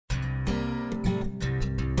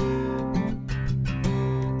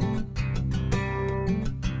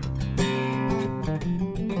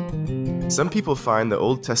Some people find the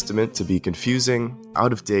Old Testament to be confusing,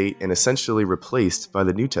 out of date, and essentially replaced by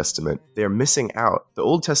the New Testament. They are missing out. The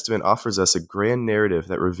Old Testament offers us a grand narrative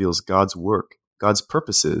that reveals God's work, God's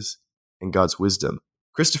purposes, and God's wisdom.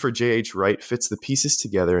 Christopher J.H. Wright fits the pieces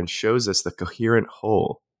together and shows us the coherent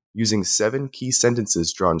whole. Using 7 key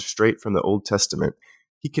sentences drawn straight from the Old Testament,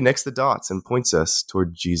 he connects the dots and points us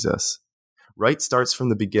toward Jesus. Wright starts from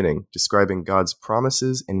the beginning, describing God's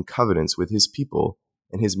promises and covenants with his people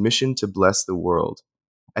and his mission to bless the world.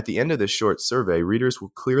 At the end of this short survey, readers will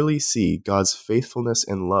clearly see God's faithfulness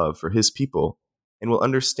and love for his people and will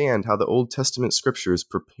understand how the Old Testament scriptures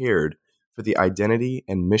prepared for the identity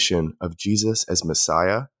and mission of Jesus as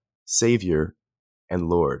Messiah, Savior, and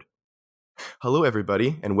Lord. Hello,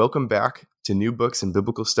 everybody, and welcome back to New Books in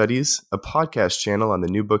Biblical Studies, a podcast channel on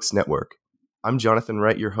the New Books Network. I'm Jonathan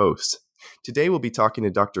Wright, your host. Today we'll be talking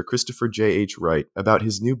to Dr. Christopher J.H. Wright about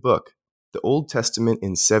his new book, The Old Testament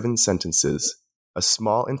in 7 Sentences, a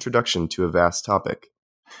small introduction to a vast topic.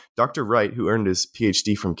 Dr. Wright, who earned his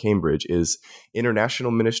PhD from Cambridge, is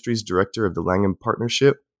International Ministries Director of the Langham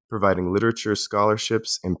Partnership, providing literature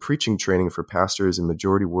scholarships and preaching training for pastors in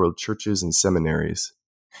majority world churches and seminaries.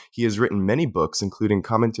 He has written many books, including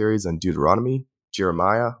commentaries on Deuteronomy,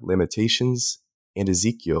 Jeremiah, Lamentations, and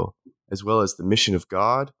Ezekiel, as well as The Mission of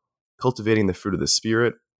God, Cultivating the Fruit of the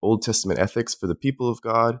Spirit, Old Testament Ethics for the People of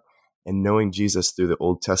God, and Knowing Jesus Through the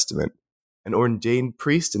Old Testament. An ordained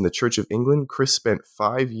priest in the Church of England, Chris spent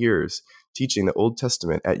 5 years teaching the Old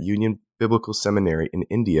Testament at Union Biblical Seminary in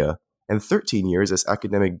India and 13 years as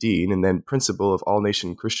academic dean and then principal of All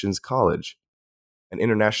Nation Christians College, an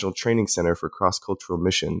international training center for cross-cultural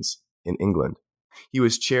missions in England. He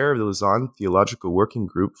was chair of the Lausanne Theological Working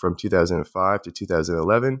Group from 2005 to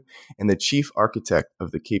 2011 and the chief architect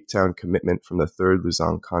of the Cape Town Commitment from the Third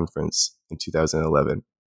Lausanne Conference in 2011.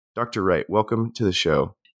 Dr. Wright, welcome to the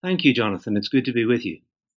show. Thank you, Jonathan. It's good to be with you.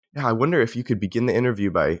 Yeah, I wonder if you could begin the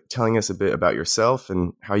interview by telling us a bit about yourself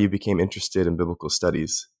and how you became interested in biblical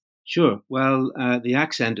studies. Sure. Well, the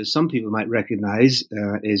accent, as some people might recognize,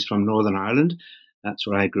 is from Northern Ireland. That's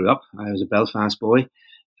where I grew up. I was a Belfast boy.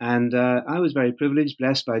 And I was very privileged,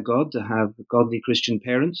 blessed by God, to have godly Christian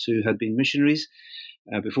parents who had been missionaries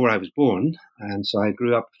before I was born. And so I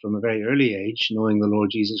grew up from a very early age knowing the Lord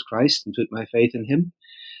Jesus Christ and put my faith in him.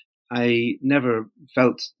 I never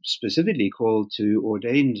felt specifically called to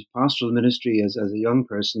ordained pastoral ministry as a young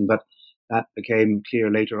person, but that became clear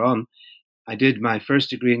later on. I did my first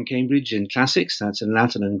degree in Cambridge in classics, that's in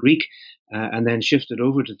Latin and Greek, and then shifted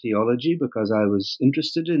over to theology because I was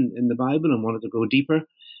interested in the Bible and wanted to go deeper.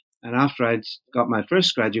 And after I'd got my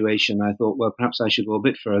first graduation, I thought, well, perhaps I should go a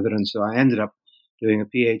bit further. And so I ended up doing a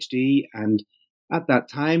PhD. And at that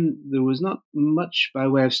time, there was not much by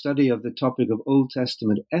way of study of the topic of Old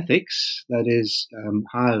Testament ethics, that is,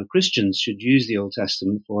 how Christians should use the Old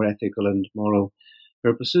Testament for ethical and moral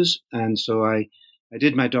purposes. And so I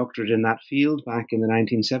did my doctorate in that field back in the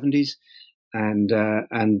 1970s.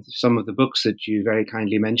 And some of the books that you very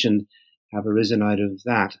kindly mentioned have arisen out of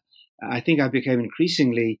that. I think I became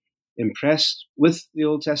increasingly impressed with the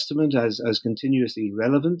Old Testament as continuously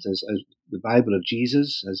relevant, as the Bible of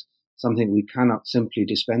Jesus, as something we cannot simply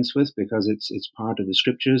dispense with because it's part of the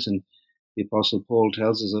Scriptures. And the Apostle Paul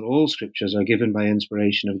tells us that all Scriptures are given by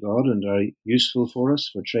inspiration of God and are useful for us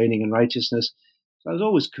for training in righteousness. So I was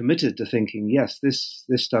always committed to thinking, yes, this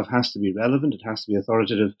stuff has to be relevant, it has to be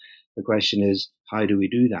authoritative. The question is, how do we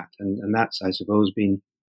do that? And that's, I suppose, been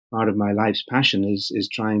part of my life's passion is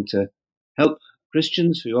trying to help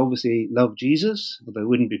Christians who obviously love Jesus, although they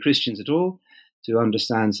wouldn't be Christians at all, to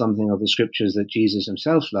understand something of the Scriptures that Jesus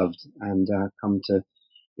himself loved and come to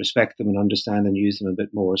respect them and understand and use them a bit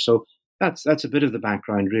more. So that's a bit of the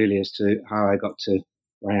background really as to how I got to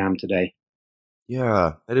where I am today.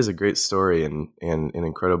 Yeah, that is a great story and an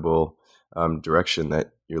incredible direction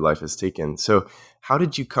that your life has taken. So how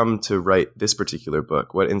did you come to write this particular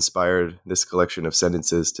book? What inspired this collection of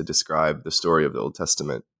sentences to describe the story of the Old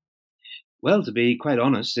Testament? Well, to be quite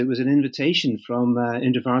honest, it was an invitation from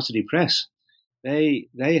InterVarsity Press. They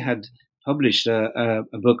had published a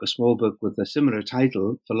book, a small book with a similar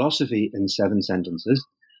title, Philosophy in 7 Sentences.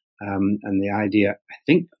 And the idea, I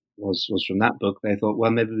think, was from that book. They thought, well,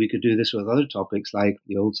 maybe we could do this with other topics like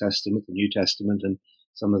the Old Testament, the New Testament, and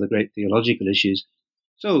some of the great theological issues.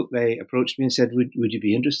 So they approached me and said, would you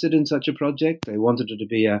be interested in such a project? They wanted it to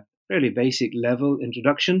be a fairly basic level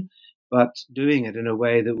introduction, but doing it in a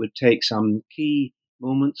way that would take some key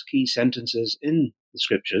moments, key sentences in the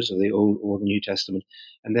Scriptures, or the Old or the New Testament,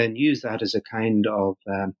 and then use that as a kind of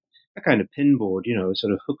pinboard,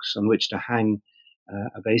 sort of hooks on which to hang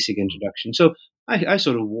a basic introduction. So I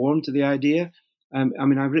sort of warmed to the idea.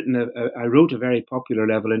 I wrote a very popular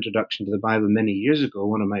level introduction to the Bible many years ago.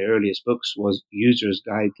 One of my earliest books was User's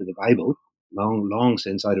Guide to the Bible, long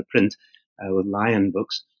since out of print, with Lion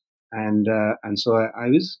Books. And so I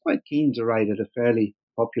was quite keen to write at a fairly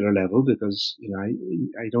popular level because,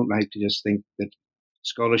 I don't like to just think that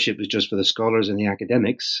scholarship is just for the scholars and the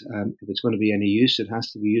academics. If it's going to be any use, it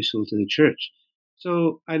has to be useful to the church.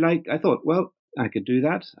 So I thought, well, I could do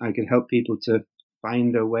that. I could help people to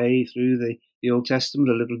find their way through the Old Testament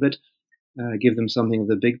a little bit, give them something of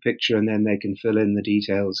the big picture, and then they can fill in the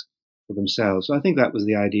details for themselves. So I think that was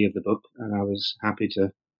the idea of the book, and I was happy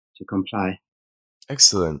to comply.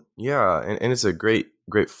 Excellent. Yeah, and it's a great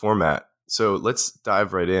format. So let's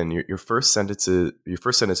dive right in. Your first sentence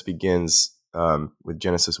begins with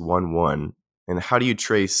Genesis 1:1. And how do you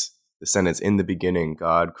trace the sentence, "In the beginning,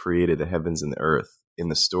 God created the heavens and the earth," in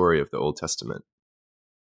the story of the Old Testament?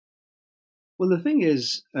 Well, the thing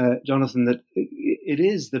is, Jonathan, that it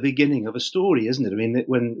is the beginning of a story, isn't it? I mean,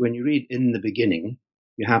 when you read "in the beginning,"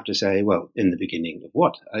 you have to say, well, in the beginning of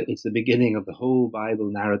what? It's the beginning of the whole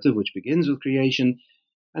Bible narrative, which begins with creation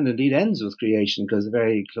and indeed ends with creation, because the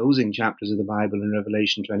very closing chapters of the Bible in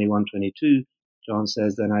Revelation 21:22, John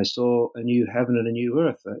says, "Then I saw a new heaven and a new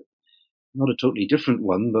earth." Not a totally different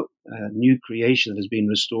one, but a new creation that has been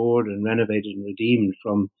restored and renovated and redeemed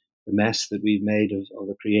from the mess that we've made of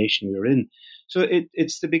the creation we were in. So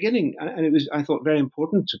it's the beginning, and it was, I thought, very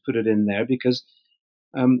important to put it in there because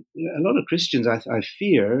a lot of Christians, I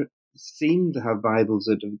fear, seem to have Bibles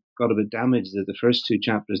that have got a bit damaged, that the first two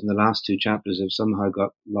chapters and the last two chapters have somehow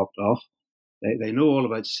got lopped off. They know all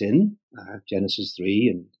about sin, Genesis 3,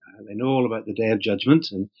 and they know all about the Day of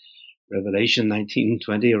Judgment and Revelation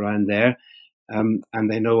 19:20, around there. And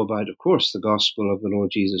they know about, of course, the gospel of the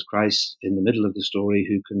Lord Jesus Christ in the middle of the story,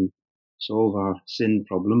 who can solve our sin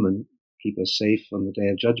problem and keep us safe on the Day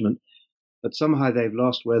of Judgment. But somehow they've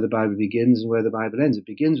lost where the Bible begins and where the Bible ends. It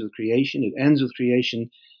begins with creation, it ends with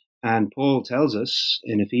creation. And Paul tells us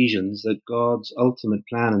in Ephesians that God's ultimate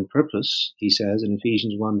plan and purpose, he says in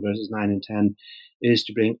Ephesians 1, verses 9 and 10, is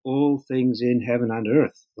to bring all things in heaven and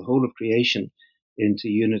earth, the whole of creation, into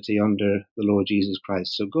unity under the Lord Jesus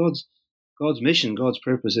Christ. So God's mission, God's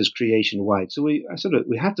purpose is creation-wide. So we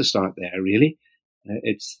have to start there, really.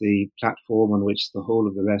 It's the platform on which the whole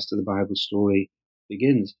of the rest of the Bible story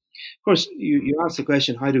begins. Of course, you asked the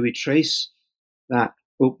question, how do we trace that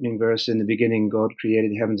opening verse, "In the beginning, God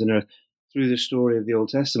created the heavens and earth," through the story of the Old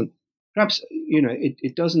Testament? Perhaps,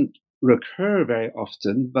 it doesn't recur very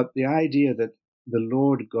often, but the idea that the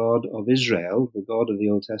Lord God of Israel, the God of the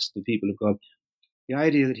Old Testament people of God, the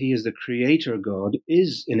idea that he is the creator God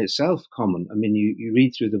is in itself common. I mean, you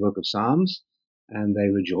read through the book of Psalms, and they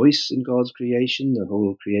rejoice in God's creation. The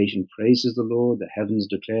whole creation praises the Lord. The heavens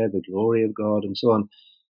declare the glory of God, and so on.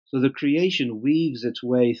 So the creation weaves its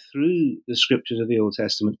way through the scriptures of the Old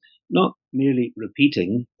Testament, not merely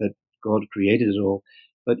repeating that God created it all,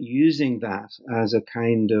 but using that as a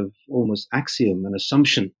kind of almost axiom, an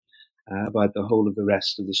assumption about the whole of the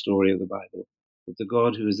rest of the story of the Bible. That the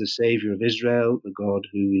God who is the Savior of Israel, the God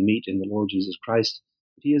who we meet in the Lord Jesus Christ,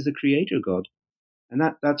 that he is the creator God. And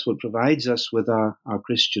that's what provides us with our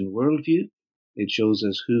Christian worldview. It shows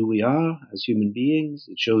us who we are as human beings.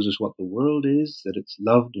 It shows us what the world is, that it's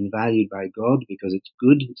loved and valued by God because it's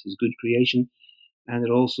good, it's his good creation. And it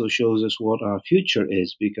also shows us what our future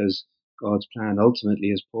is, because God's plan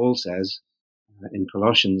ultimately, as Paul says in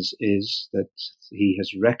Colossians, is that he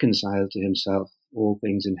has reconciled to himself all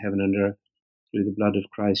things in heaven and earth through the blood of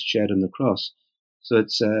Christ shed on the cross. So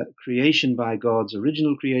it's creation by God's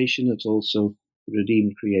original creation. It's also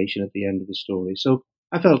redeemed creation at the end of the story. So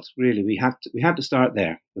I felt really we had to start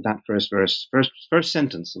there with that first verse, first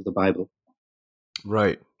sentence of the Bible.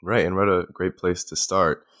 Right. And what a great place to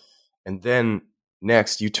start. And then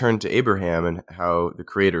next, you turn to Abraham and how the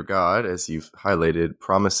Creator God, as you've highlighted,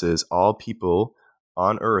 promises all people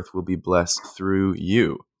on earth will be blessed through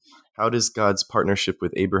you. How does God's partnership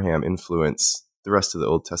with Abraham influence the rest of the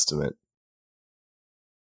Old Testament?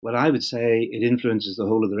 Well, I would say it influences the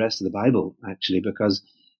whole of the rest of the Bible, actually, because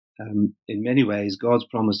in many ways, God's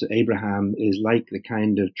promise to Abraham is like the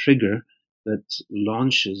kind of trigger that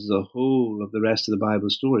launches the whole of the rest of the Bible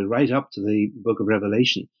story, right up to the book of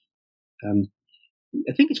Revelation.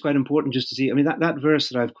 I think it's quite important just to see, I mean, that verse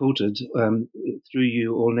that I've quoted, through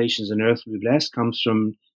you all nations on earth will be blessed, comes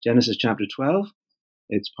from Genesis chapter 12.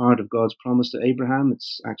 It's part of God's promise to Abraham.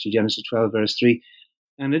 It's actually Genesis 12, verse 3.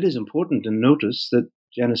 And it is important to notice that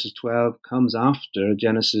Genesis 12 comes after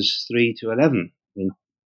Genesis 3 to 11. I mean,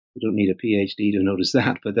 you don't need a PhD to notice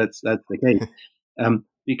that, but that's the case.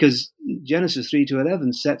 because Genesis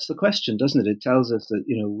 3-11 sets the question, doesn't it? It tells us that,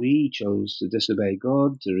 we chose to disobey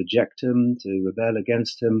God, to reject him, to rebel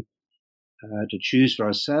against him, to choose for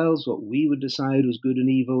ourselves what we would decide was good and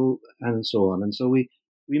evil, and so on. And so we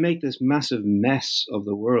make this massive mess of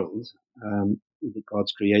the world,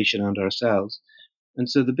 God's creation and ourselves. And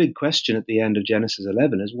so the big question at the end of Genesis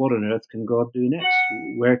 11 is, what on earth can God do next?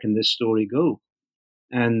 Where can this story go?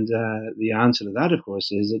 And the answer to that, of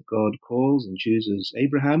course, is that God calls and chooses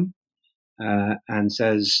Abraham and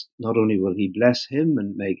says not only will he bless him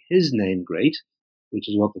and make his name great, which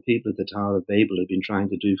is what the people at the Tower of Babel have been trying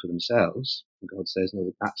to do for themselves. And God says,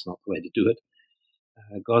 no, that's not the way to do it.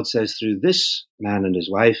 God says, through this man and his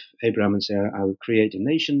wife, Abraham and Sarah, I will create a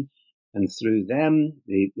nation, and through them,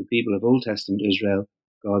 the people of Old Testament Israel,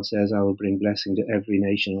 God says, I will bring blessing to every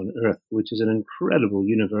nation on earth, which is an incredible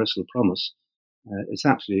universal promise. It's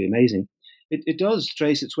absolutely amazing. It does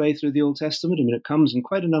trace its way through the Old Testament. I mean, it comes in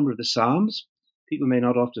quite a number of the Psalms. People may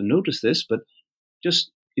not often notice this, but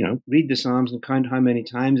just, read the Psalms and count how many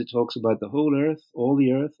times it talks about the whole earth, all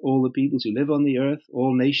the peoples who live on the earth,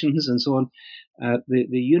 all nations, and so on. The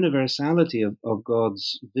universality of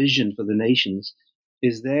God's vision for the nations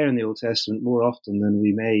is there in the Old Testament more often than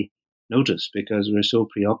we may notice, because we're so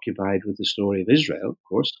preoccupied with the story of Israel, of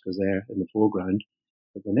course, because they're in the foreground.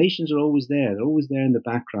 But the nations are always there. They're always there in the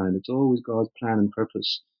background. It's always God's plan and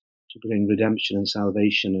purpose to bring redemption and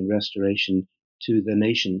salvation and restoration to the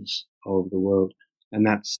nations of the world. And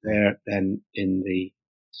that's there then in the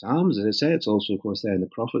Psalms, as I say. It's also, of course, there in the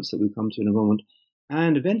prophets that we'll come to in a moment.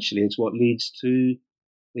 And eventually it's what leads to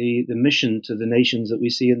the mission to the nations that we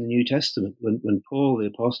see in the New Testament. When Paul, the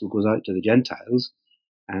apostle, goes out to the Gentiles,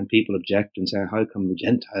 and people object and say, how come the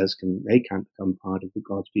Gentiles can't become part of the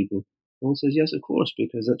God's people? Paul says, yes, of course,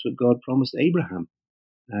 because that's what God promised Abraham.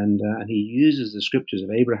 And he uses the scriptures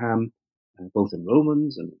of Abraham, both in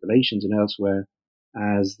Romans and Galatians and elsewhere,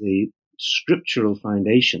 as the scriptural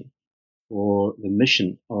foundation for the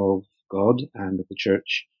mission of God and of the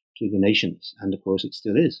church to the nations. And of course, it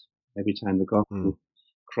still is. Every time the gospel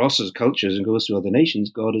crosses cultures and goes to other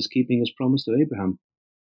nations, God is keeping his promise to Abraham.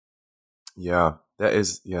 Yeah, that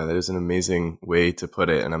is an amazing way to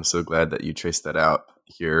put it. And I'm so glad that you traced that out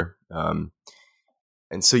here. And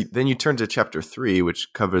so then you turn to chapter 3,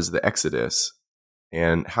 which covers the Exodus.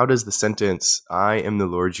 And how does the sentence, I am the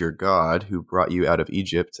Lord your God who brought you out of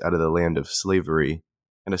Egypt, out of the land of slavery,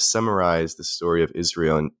 kind of summarize the story of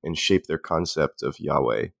Israel and shape their concept of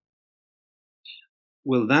Yahweh?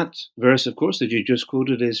 Well, that verse, of course, that you just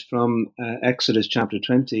quoted is from Exodus chapter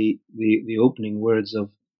 20, the opening words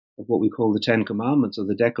of what we call the Ten Commandments, or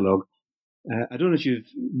the Decalogue. I don't know if you've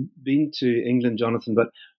been to England, Jonathan, but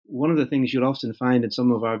one of the things you'll often find in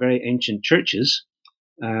some of our very ancient churches,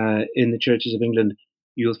 in the churches of England,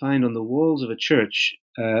 you'll find on the walls of a church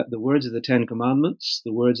the words of the Ten Commandments,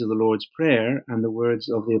 the words of the Lord's Prayer, and the words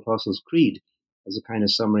of the Apostles' Creed as a kind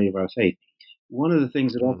of summary of our faith. One of the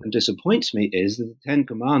things that often disappoints me is that the Ten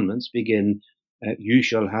Commandments begin, you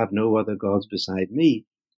shall have no other gods beside me.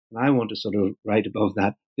 And I want to sort of write above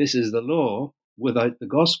that, this is the law without the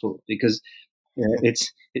gospel, because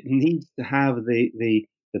it needs to have the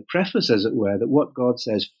preface, as it were, that what God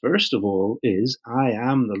says first of all is, I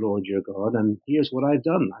am the Lord your God, and here's what I've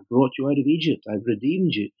done. I brought you out of Egypt. I've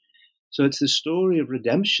redeemed you. So it's the story of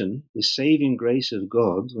redemption, the saving grace of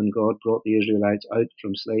God, when God brought the Israelites out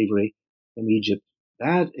from slavery from Egypt.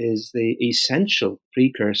 That is the essential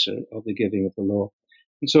precursor of the giving of the law.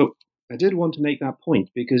 And so I did want to make that point,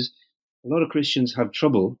 because a lot of Christians have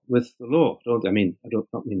trouble with the law. I don't mean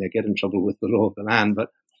they get in trouble with the law of the land,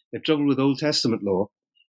 but they have trouble with Old Testament law,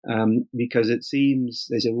 because it seems,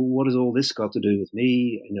 they say, well, what has all this got to do with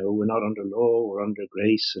me? We're not under law, we're under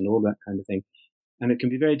grace, and all that kind of thing. And it can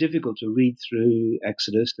be very difficult to read through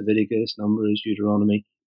Exodus, Leviticus, Numbers, Deuteronomy,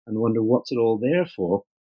 and wonder what's it all there for.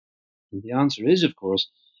 And the answer is, of course,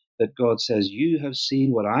 that God says, you have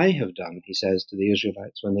seen what I have done, he says to the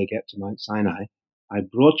Israelites when they get to Mount Sinai. I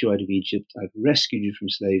brought you out of Egypt. I've rescued you from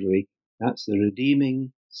slavery. That's the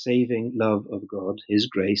redeeming, saving love of God, his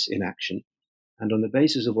grace in action. And on the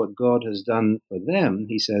basis of what God has done for them,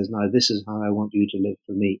 he says, now this is how I want you to live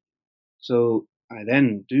for me. So I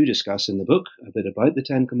then do discuss in the book a bit about the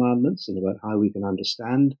Ten Commandments and about how we can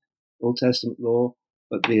understand Old Testament law.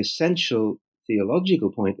 But the essential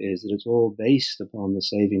theological point is that it's all based upon the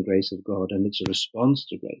saving grace of God, and it's a response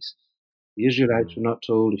to grace. The Israelites were not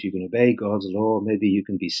told, if you can obey God's law, maybe you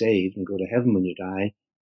can be saved and go to heaven when you die.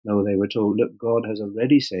 No, they were told, look, God has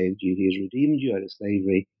already saved you. He has redeemed you out of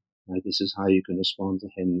slavery. Now this is how you can respond to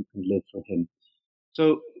him and live for him.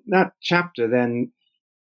 So that chapter then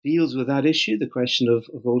deals with that issue, the question of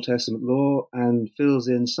Old Testament law, and fills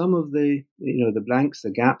in some of the the blanks,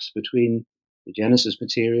 the gaps between the Genesis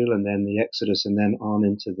material and then the Exodus, and then on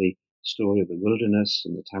into the story of the wilderness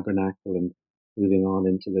and the tabernacle, and moving on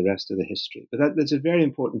into the rest of the history. But that's a very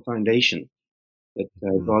important foundation that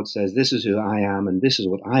God says, this is who I am, and this is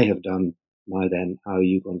what I have done. Now then, how are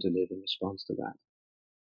you going to live in response to that?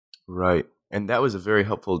 Right. And that was a very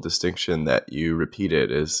helpful distinction that you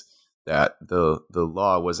repeated, is that the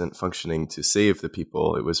law wasn't functioning to save the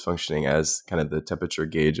people. It was functioning as kind of the temperature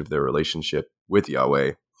gauge of their relationship with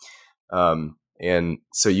Yahweh. And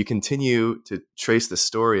so you continue to trace the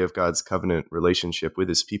story of God's covenant relationship with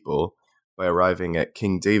his people by arriving at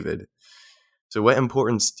King David. So what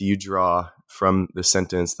importance do you draw from the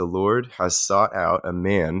sentence, "The Lord has sought out a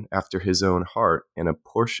man after his own heart and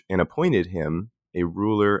appointed him a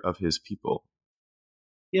ruler of his people"?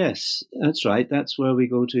 Yes, that's right. That's where we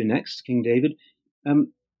go to next, King David.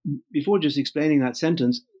 Before just explaining that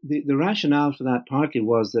sentence, the rationale for that partly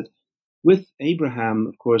was that with Abraham,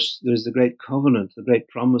 of course, there's the great covenant, the great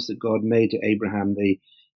promise that God made to Abraham.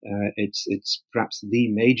 It's perhaps the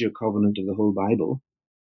major covenant of the whole Bible.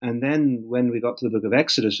 And then when we got to the book of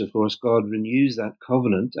Exodus, of course, God renews that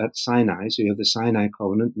covenant at Sinai. So you have the Sinai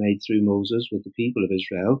covenant made through Moses with the people of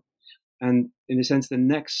Israel. And in a sense, the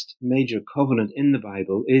next major covenant in the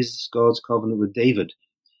Bible is God's covenant with David,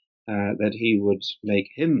 that he would make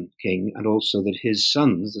him king, and also that his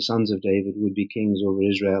sons, the sons of David, would be kings over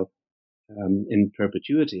Israel in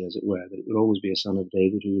perpetuity, as it were, that it would always be a son of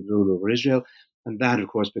David who would rule over Israel. And that, of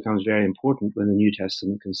course, becomes very important when the New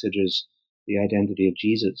Testament considers the identity of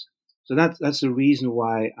Jesus. So that's the reason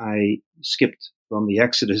why I skipped from the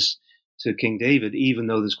Exodus to King David, even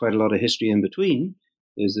though there's quite a lot of history in between.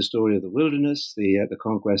 There's the story of the wilderness, the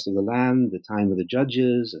conquest of the land, the time of the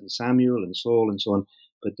judges, and Samuel and Saul and so on.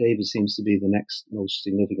 But David seems to be the next most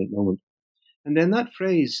significant moment. And then that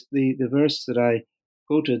phrase, the verse that I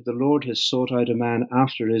quoted, "The Lord has sought out a man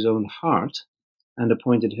after his own heart and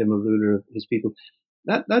appointed him a ruler of his people."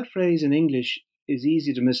 That phrase in English is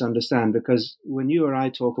easy to misunderstand, because when you or I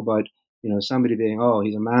talk about, somebody being, "Oh,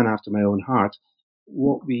 he's a man after my own heart,"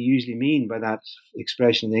 what we usually mean by that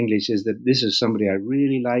expression in English is that this is somebody I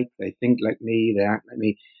really like. They think like me. They act like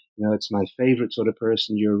me. It's my favorite sort of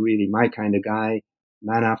person. You're really my kind of guy,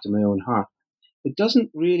 man after my own heart. It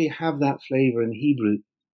doesn't really have that flavor in Hebrew.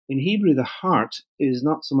 In Hebrew, the heart is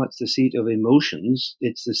not so much the seat of emotions.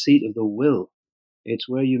 It's the seat of the will. It's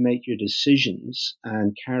where you make your decisions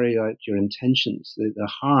and carry out your intentions. The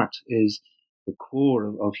heart is the core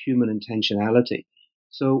of human intentionality.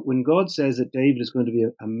 So when God says that David is going to be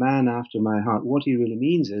a man after my heart, what he really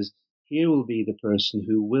means is, here will be the person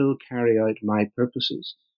who will carry out my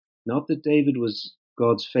purposes. Not that David was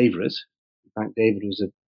God's favorite. In fact, David was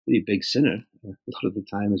a pretty big sinner a lot of the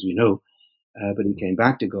time, as we know. But he came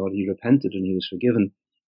back to God, he repented, and he was forgiven.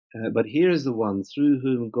 But here is the one through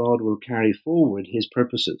whom God will carry forward his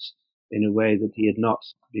purposes in a way that he had not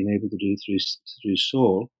been able to do through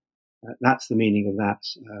Saul. That's the meaning of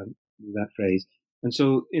that phrase. And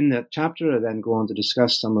so in that chapter, I then go on to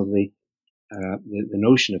discuss some of the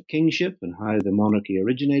notion of kingship and how the monarchy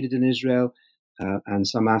originated in Israel, and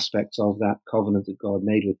some aspects of that covenant that God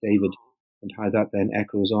made with David, and how that then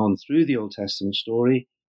echoes on through the Old Testament story,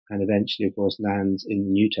 and eventually, of course, lands in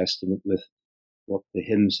the New Testament with what the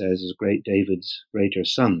hymn says is great David's greater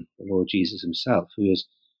son, the Lord Jesus himself, who is,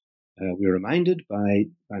 we're reminded by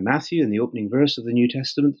Matthew in the opening verse of the New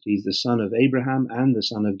Testament, that he's the son of Abraham and the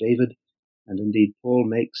son of David. And indeed, Paul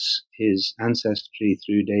makes his ancestry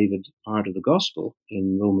through David part of the gospel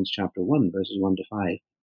in Romans chapter 1, verses 1 to 5,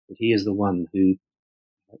 that he is the one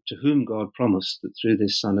to whom God promised that through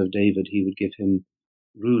this son of David, he would give him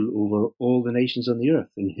rule over all the nations on the earth.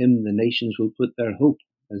 In him, the nations will put their hope,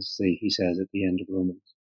 as he says at the end of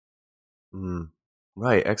Romans.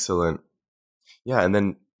 Right, excellent. Yeah, and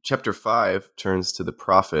then chapter 5 turns to the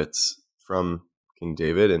prophets from King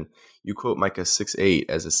David, and you quote Micah 6:8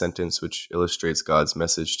 as a sentence which illustrates God's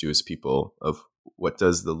message to his people of, "What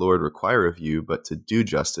does the Lord require of you but to do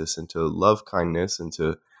justice and to love kindness and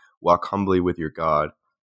to walk humbly with your God?"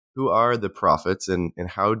 Who are the prophets, and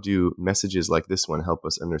how do messages like this one help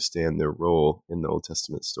us understand their role in the Old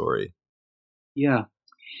Testament story? Yeah.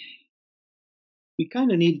 We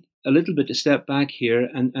kind of need a little bit to step back here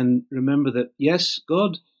and remember that, yes,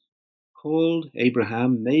 God called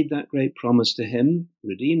Abraham, made that great promise to him,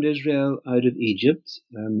 redeemed Israel out of Egypt,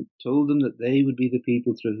 told them that they would be the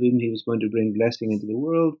people through whom he was going to bring blessing into the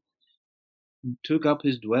world, took up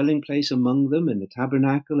his dwelling place among them in the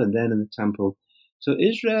tabernacle and then in the temple. So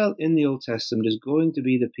Israel in the Old Testament is going to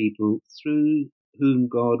be the people through whom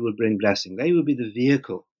God will bring blessing. They will be the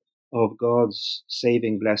vehicle of God's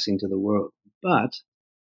saving blessing to the world. But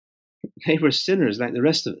they were sinners like the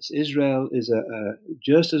rest of us. Israel is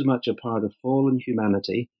just as much a part of fallen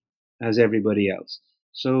humanity as everybody else.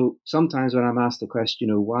 So sometimes when I'm asked the question,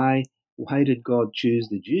 why did God choose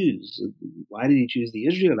the Jews? Why did he choose the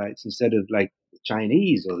Israelites instead of like the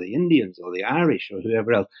Chinese or the Indians or the Irish or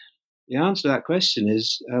whoever else? The answer to that question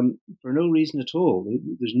is for no reason at all.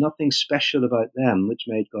 There's nothing special about them which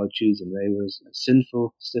made God choose them. They were a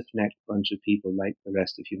sinful, stiff-necked bunch of people like the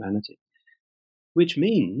rest of humanity. Which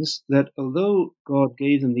means that although God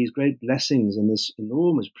gave them these great blessings and this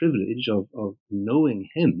enormous privilege of knowing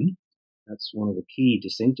him, that's one of the key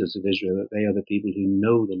distinctives of Israel, that they are the people who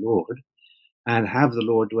know the Lord and have the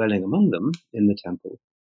Lord dwelling among them in the temple.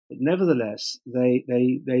 But nevertheless, they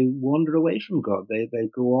wander away from God. They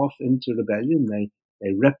go off into rebellion.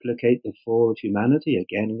 They replicate the fall of humanity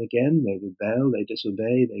again and again. They rebel, they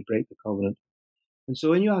disobey, they break the covenant. And so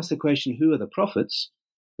when you ask the question, who are the prophets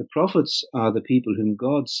are the people whom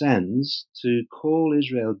God sends to call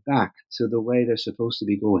Israel back to the way they're supposed to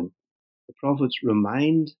be going. The prophets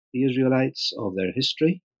remind the Israelites of their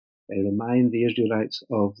history. They remind the Israelites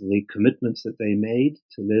of the commitments that they made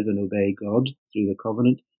to live and obey God through the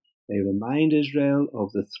covenant. They remind Israel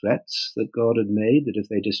of the threats that God had made, that if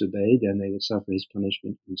they disobeyed, then they would suffer his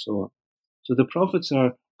punishment and so on. So the prophets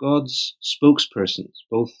are God's spokespersons,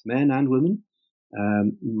 both men and women.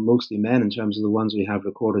 Mostly men in terms of the ones we have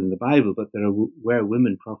recorded in the Bible, but there were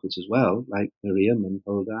women prophets as well, like Miriam and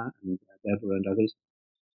Huldah and Deborah and others.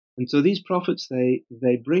 And so these prophets,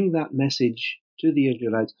 they bring that message to the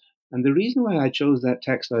Israelites. And the reason why I chose that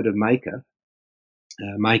text out of Micah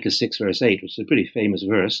 6 verse 8, which is a pretty famous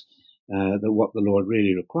verse, that what the Lord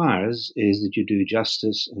really requires is that you do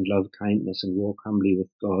justice and love kindness and walk humbly with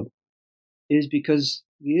God, is because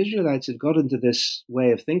the Israelites had got into this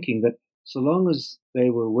way of thinking that so long as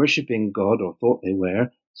they were worshipping God, or thought they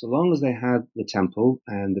were, so long as they had the temple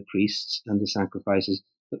and the priests and the sacrifices,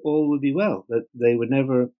 that all would be well, that they would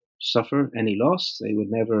never suffer any loss, they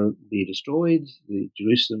would never be destroyed,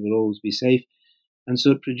 Jerusalem would always be safe. And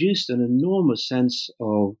so it produced an enormous sense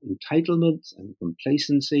of entitlement and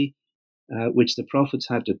complacency, which the prophets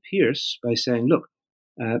had to pierce by saying, look,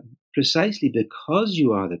 precisely because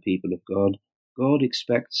you are the people of God, God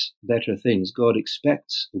expects better things. God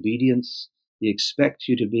expects obedience. He expects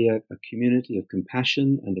you to be a community of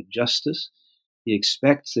compassion and of justice. He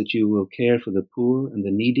expects that you will care for the poor and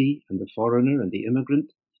the needy and the foreigner and the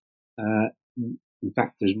immigrant. In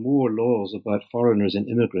fact, there's more laws about foreigners and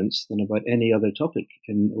immigrants than about any other topic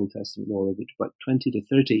in Old Testament law. There's about 20 to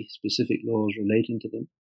 30 specific laws relating to them.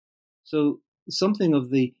 So something of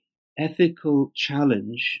the ethical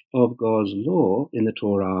challenge of God's law in the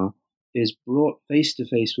Torah is brought face to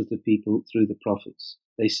face with the people through the prophets.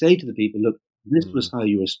 They say to the people, look, this was how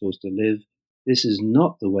you were supposed to live. This is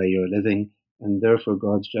not the way you're living, and therefore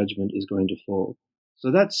God's judgment is going to fall.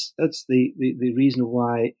 So that's the reason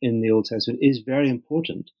why in the Old Testament it is very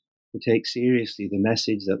important to take seriously the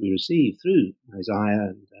message that we receive through Isaiah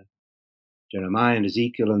and Jeremiah and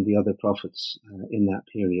Ezekiel and the other prophets in that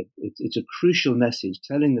period. It's a crucial message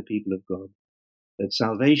telling the people of God that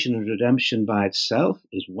salvation and redemption by itself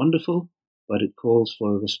is wonderful, but it calls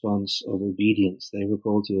for a response of obedience. They were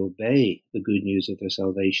called to obey the good news of their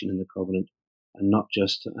salvation in the covenant and not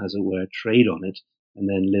just, as it were, trade on it and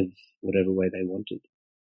then live whatever way they wanted.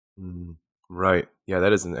 Right. Yeah,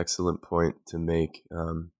 that is an excellent point to make.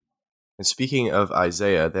 And speaking of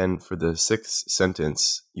Isaiah, then for the sixth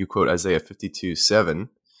sentence, you quote Isaiah 52:7,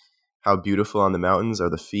 how beautiful on the mountains are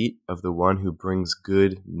the feet of the one who brings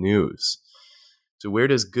good news. So where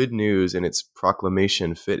does good news and its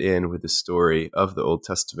proclamation fit in with the story of the Old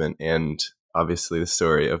Testament and obviously the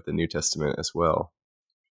story of the New Testament as well?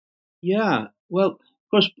 Yeah, well,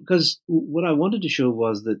 of course, because what I wanted to show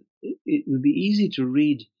was that it would be easy to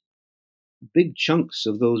read big chunks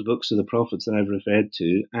of those books of the prophets that I've referred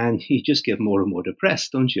to, and you just get more and more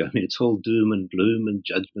depressed, don't you? I mean, it's all doom and gloom and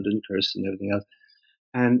judgment and curse and everything else.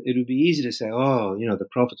 And it would be easy to say, the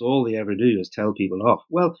prophets, all they ever do is tell people off.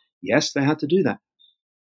 Well, yes, they had to do that.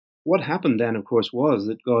 What happened then, of course, was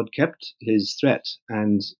that God kept his threat,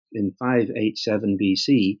 and in 587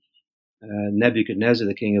 BC, Nebuchadnezzar,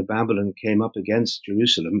 the king of Babylon, came up against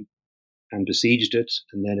Jerusalem and besieged it,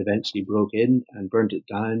 and then eventually broke in and burnt it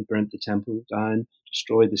down, burnt the temple down,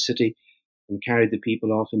 destroyed the city, and carried the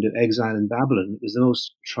people off into exile in Babylon. It was the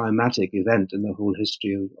most traumatic event in the whole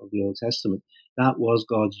history of the Old Testament. That was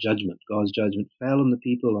God's judgment. God's judgment fell on the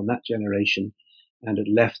people, on that generation, and it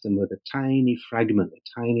left them with a tiny fragment,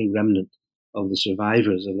 a tiny remnant of the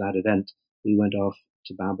survivors of that event who went off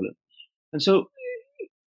to Babylon. And so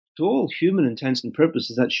to all human intents and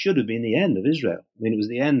purposes, that should have been the end of Israel. I mean, it was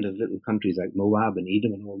the end of little countries like Moab and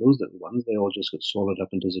Edom and all those little ones. They all just got swallowed up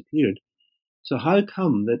and disappeared. So how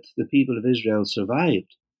come that the people of Israel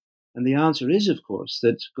survived? And the answer is, of course,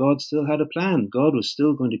 that God still had a plan. God was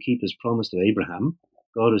still going to keep his promise to Abraham.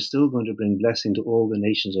 God was still going to bring blessing to all the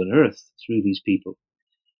nations on earth through these people.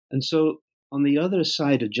 And so on the other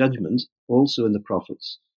side of judgment, also in the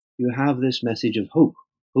prophets, you have this message of hope,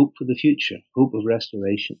 hope for the future, hope of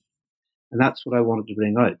restoration. And that's what I wanted to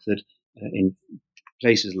bring out, that in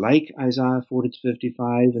places like Isaiah 40 to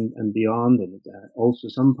 55 and beyond, and also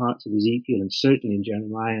some parts of Ezekiel, and certainly in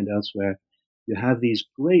Jeremiah and elsewhere, you have these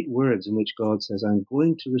great words in which God says, I'm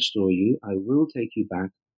going to restore you, I will take you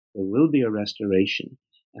back, there will be a restoration,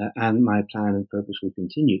 and my plan and purpose will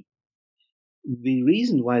continue. The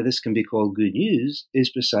reason why this can be called good news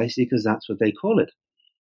is precisely because that's what they call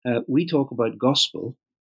it. We talk about gospel,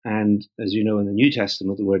 and as you know, in the New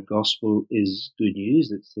Testament, the word gospel is good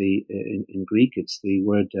news. It's in Greek, it's the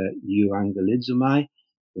word euangelizomai,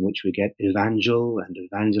 in which we get evangel and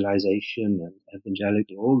evangelization and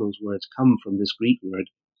evangelical. All those words come from this Greek word.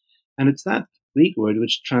 And it's that Greek word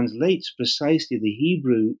which translates precisely the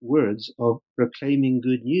Hebrew words of proclaiming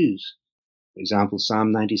good news. For example,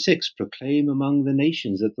 Psalm 96, proclaim among the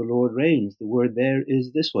nations that the Lord reigns. The word there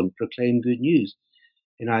is this one, proclaim good news.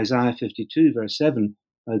 In Isaiah 52, verse 7,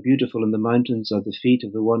 how beautiful in the mountains are the feet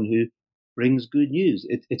of the one who brings good news.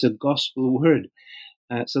 It's a gospel word.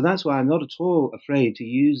 So that's why I'm not at all afraid to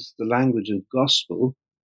use the language of gospel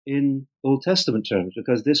in Old Testament terms,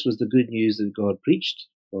 because this was the good news that God preached,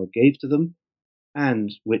 God gave to them,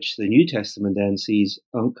 and which the New Testament then sees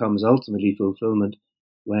comes ultimately fulfillment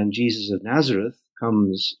when Jesus of Nazareth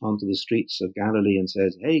comes onto the streets of Galilee and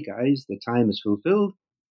says, hey guys, the time is fulfilled.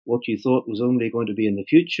 What you thought was only going to be in the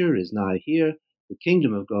future is now here. The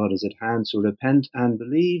kingdom of God is at hand. So repent and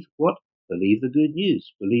believe what? Believe the good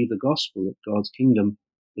news. Believe the gospel that God's kingdom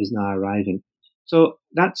is now arriving. So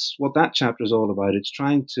that's what that chapter is all about. It's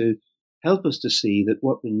trying to help us to see that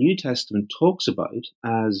what the New Testament talks about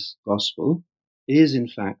as gospel is in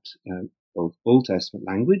fact both Old Testament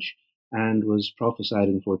language and was prophesied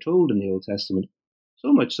and foretold in the Old Testament,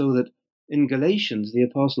 so much so that in Galatians, the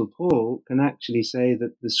Apostle Paul can actually say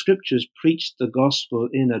that the scriptures preached the gospel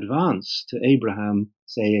in advance to Abraham,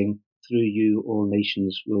 saying, through you all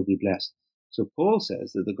nations will be blessed. So Paul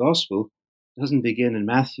says that the gospel doesn't begin in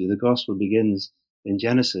Matthew, the gospel begins in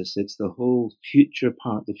Genesis. It's the whole future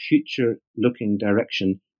part, the future-looking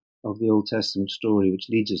direction of the Old Testament story, which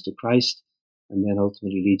leads us to Christ, and then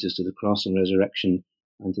ultimately leads us to the cross and resurrection,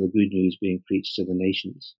 and to the good news being preached to the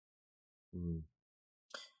nations.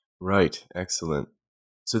 Right. Excellent.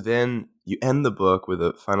 So then you end the book with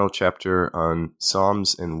a final chapter on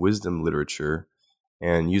Psalms and wisdom literature,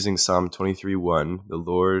 and using Psalm 23:1, the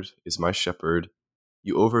Lord is my shepherd,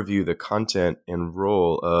 you overview the content and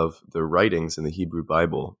role of the writings in the Hebrew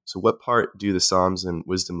Bible. So what part do the Psalms and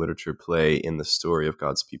wisdom literature play in the story of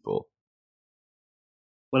God's people?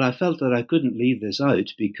 Well, I felt that I couldn't leave this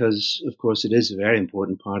out because, of course, it is a very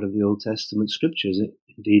important part of the Old Testament scriptures.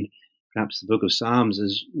 Indeed, perhaps the book of Psalms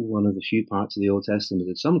is one of the few parts of the Old Testament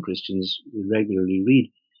that some Christians would regularly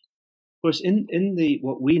read. Of course, in the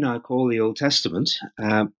what we now call the Old Testament,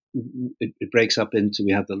 it breaks up into,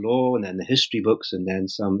 we have the law and then the history books and then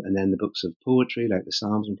the books of poetry like the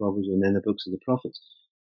Psalms and Proverbs and then the books of the prophets.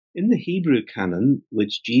 In the Hebrew canon,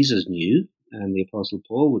 which Jesus knew and the Apostle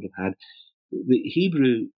Paul would have had, the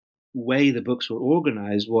Hebrew way the books were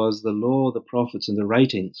organized was the law, the prophets, and the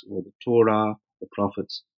writings, or the Torah, the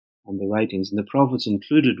prophets, and the writings. And the prophets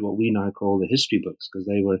included what we now call the history books, because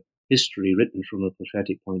they were history written from a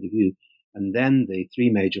prophetic point of view. And then the three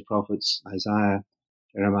major prophets, Isaiah,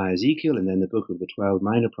 Jeremiah, Ezekiel, and then the book of the 12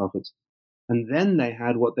 minor prophets. And then they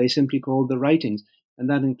had what they simply called the writings. And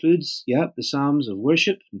that includes, the Psalms of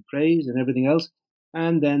worship and praise and everything else.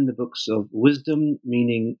 And then the books of wisdom,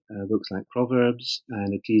 meaning books like Proverbs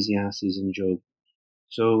and Ecclesiastes and Job.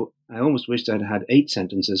 So I almost wished I'd had 8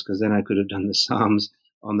 sentences, because then I could have done the Psalms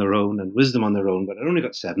on their own and wisdom on their own, but I only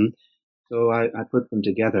got 7. So I put them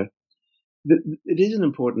together. It is an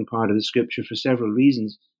important part of the scripture for several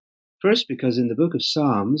reasons. First, because in the book of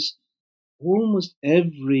Psalms, almost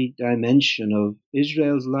every dimension of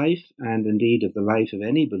Israel's life, and indeed of the life of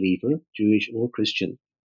any believer, Jewish or Christian,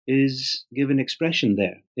 is given expression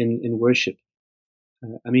there in worship.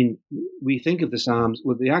 We think of the Psalms,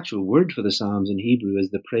 well, the actual word for the Psalms in Hebrew is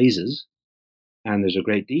the praises, and there's a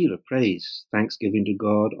great deal of praise, thanksgiving to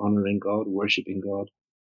God, honoring God, worshiping God.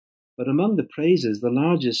 But among the praises, the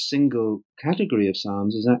largest single category of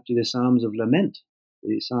Psalms is actually the Psalms of lament,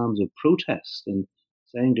 the Psalms of protest and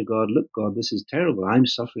saying to God, look, God, this is terrible. I'm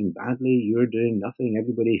suffering badly. You're doing nothing.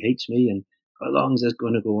 Everybody hates me. And how long is this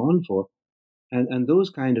going to go on for? And those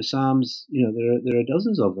kind of psalms, there are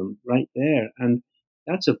dozens of them right there. And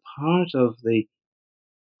that's a part of the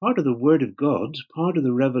Word of God, part of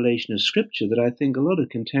the revelation of Scripture that I think a lot of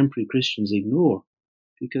contemporary Christians ignore,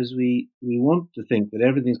 because we want to think that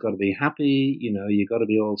everything's got to be happy, you got to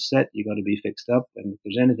be all set, you got to be fixed up, and if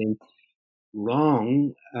there's anything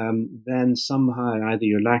wrong, then somehow either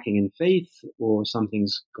you're lacking in faith or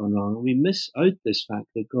something's gone wrong. And we miss out this fact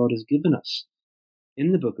that God has given us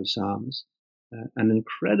in the book of Psalms an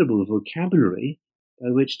incredible vocabulary by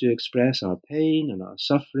which to express our pain and our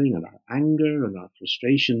suffering and our anger and our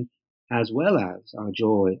frustration, as well as our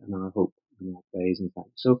joy and our hope and our praise and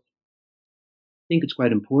thanks. So I think it's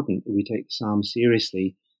quite important that we take the Psalms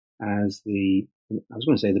seriously as the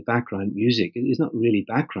background music. It is not really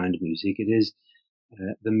background music. It is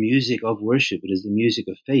the music of worship. It is the music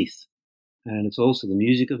of faith. And it's also the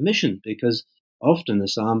music of mission, because often the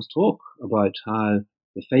Psalms talk about how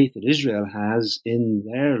the faith that Israel has in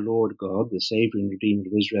their Lord God, the Savior and Redeemer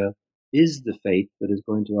of Israel, is the faith that is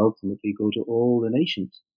going to ultimately go to all the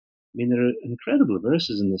nations. I mean, there are incredible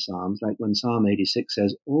verses in the Psalms, like when Psalm 86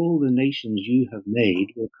 says, all the nations you have made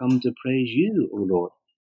will come to praise you, O Lord.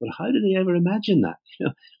 Well, how did they ever imagine that?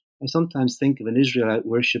 I sometimes think of an Israelite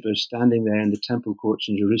worshipper standing there in the temple courts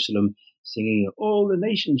in Jerusalem singing, all the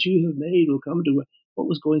nations you have made will come to... What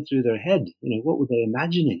was going through their head? What were they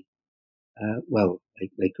imagining?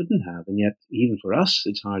 They couldn't have, and yet even for us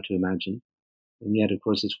it's hard to imagine. And yet, of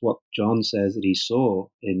course, it's what John says that he saw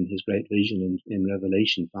in his great vision in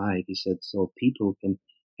Revelation 5. He saw people from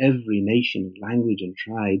every nation, language and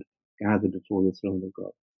tribe gathered before the throne of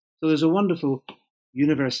God. So there's a wonderful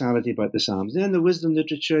universality about the Psalms. Then the wisdom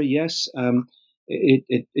literature, yes,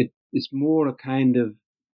 it's more a kind of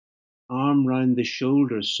arm round the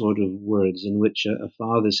shoulders sort of words in which a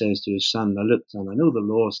father says to his son, now look, son, I know the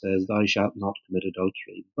law says thou shalt not commit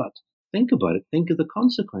adultery, but think about it, think of the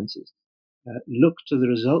consequences. Look to the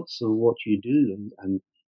results of what you do and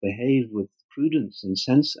behave with prudence and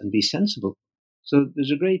sense and be sensible. So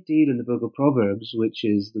there's a great deal in the book of Proverbs, which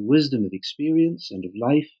is the wisdom of experience and of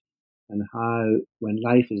life, and how when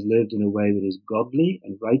life is lived in a way that is godly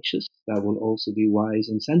and righteous, that will also be wise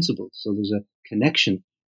and sensible. So there's a connection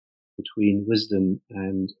between wisdom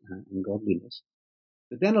and godliness.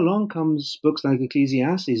 But then along comes books like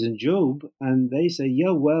Ecclesiastes and Job, and they say,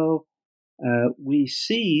 we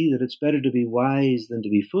see that it's better to be wise than to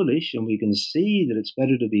be foolish, and we can see that it's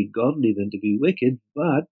better to be godly than to be wicked,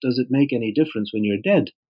 but does it make any difference when you're dead?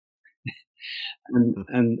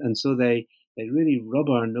 and so they really rub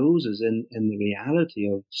our noses in the reality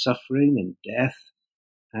of suffering and death,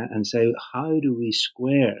 and say, how do we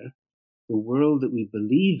square the world that we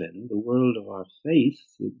believe in, the world of our faith,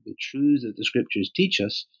 the truths that the Scriptures teach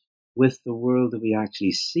us, with the world that we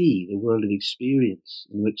actually see, the world of experience,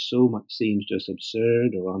 in which so much seems just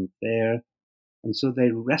absurd or unfair. And so they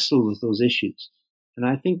wrestle with those issues. And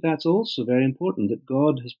I think that's also very important, that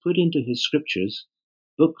God has put into his Scriptures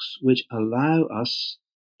books which allow us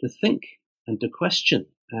to think and to question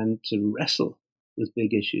and to wrestle with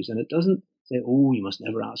big issues. And it doesn't say, you must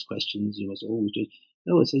never ask questions, you must always do...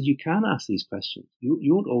 No, it says you can ask these questions. You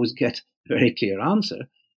won't always get a very clear answer,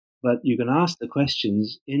 but you can ask the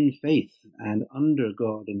questions in faith and under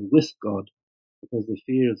God and with God, because the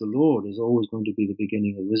fear of the Lord is always going to be the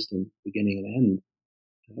beginning of wisdom, beginning and end.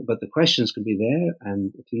 But the questions can be there,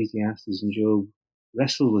 and Ecclesiastes and Job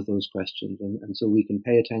wrestle with those questions, and so we can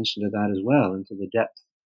pay attention to that as well, and to the depth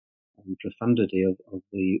and profundity of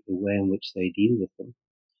the way in which they deal with them.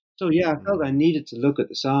 So I felt I needed to look at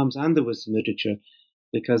the Psalms and the wisdom literature,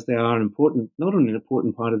 because they are important, not only an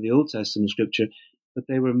important part of the Old Testament Scripture, but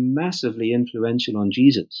they were massively influential on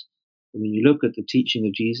Jesus. I mean, you look at the teaching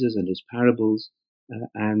of Jesus and his parables,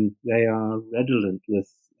 and they are redolent with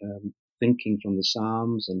thinking from the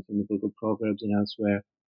Psalms and from the book of Proverbs and elsewhere.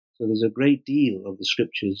 So there's a great deal of the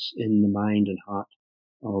Scriptures in the mind and heart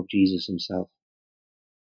of Jesus himself.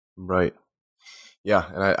 Right. Yeah,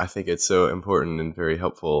 and I think it's so important and very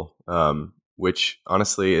helpful, which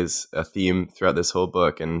honestly is a theme throughout this whole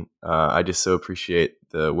book. And I just so appreciate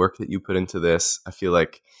the work that you put into this. I feel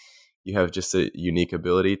like you have just a unique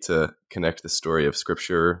ability to connect the story of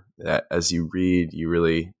Scripture, that as you read,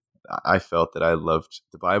 I felt that I loved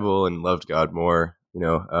the Bible and loved God more,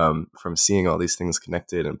 from seeing all these things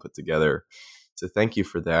connected and put together. So thank you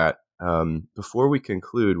for that. Before we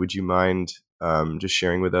conclude, would you mind just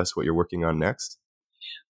sharing with us what you're working on next?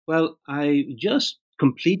 Well, I just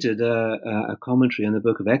completed a commentary on the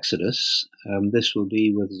book of Exodus. This will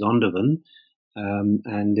be with Zondervan,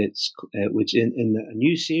 and it's which in a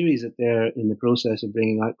new series that they're in the process of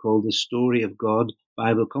bringing out called The Story of God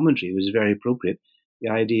Bible Commentary, which is very appropriate. The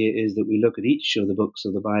idea is that we look at each of the books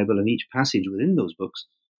of the Bible and each passage within those books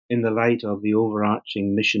in the light of the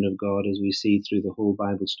overarching mission of God as we see through the whole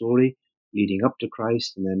Bible story, leading up to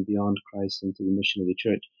Christ and then beyond Christ into the mission of the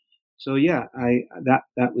church. So yeah,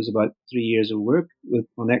 that was about 3 years of work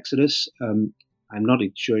on Exodus. I'm not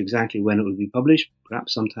sure exactly when it will be published.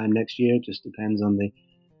 Perhaps sometime next year. Just depends on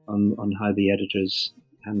how the editors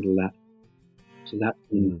handle that. So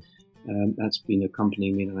that's been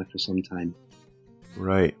accompanying me now for some time.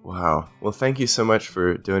 Right. Wow. Well, thank you so much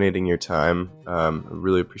for donating your time. I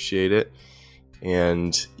really appreciate it.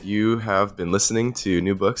 And you have been listening to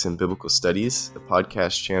New Books and Biblical Studies, the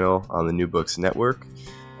podcast channel on the New Books Network.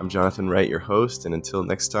 I'm Jonathan Wright, your host, and until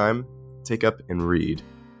next time, take up and read.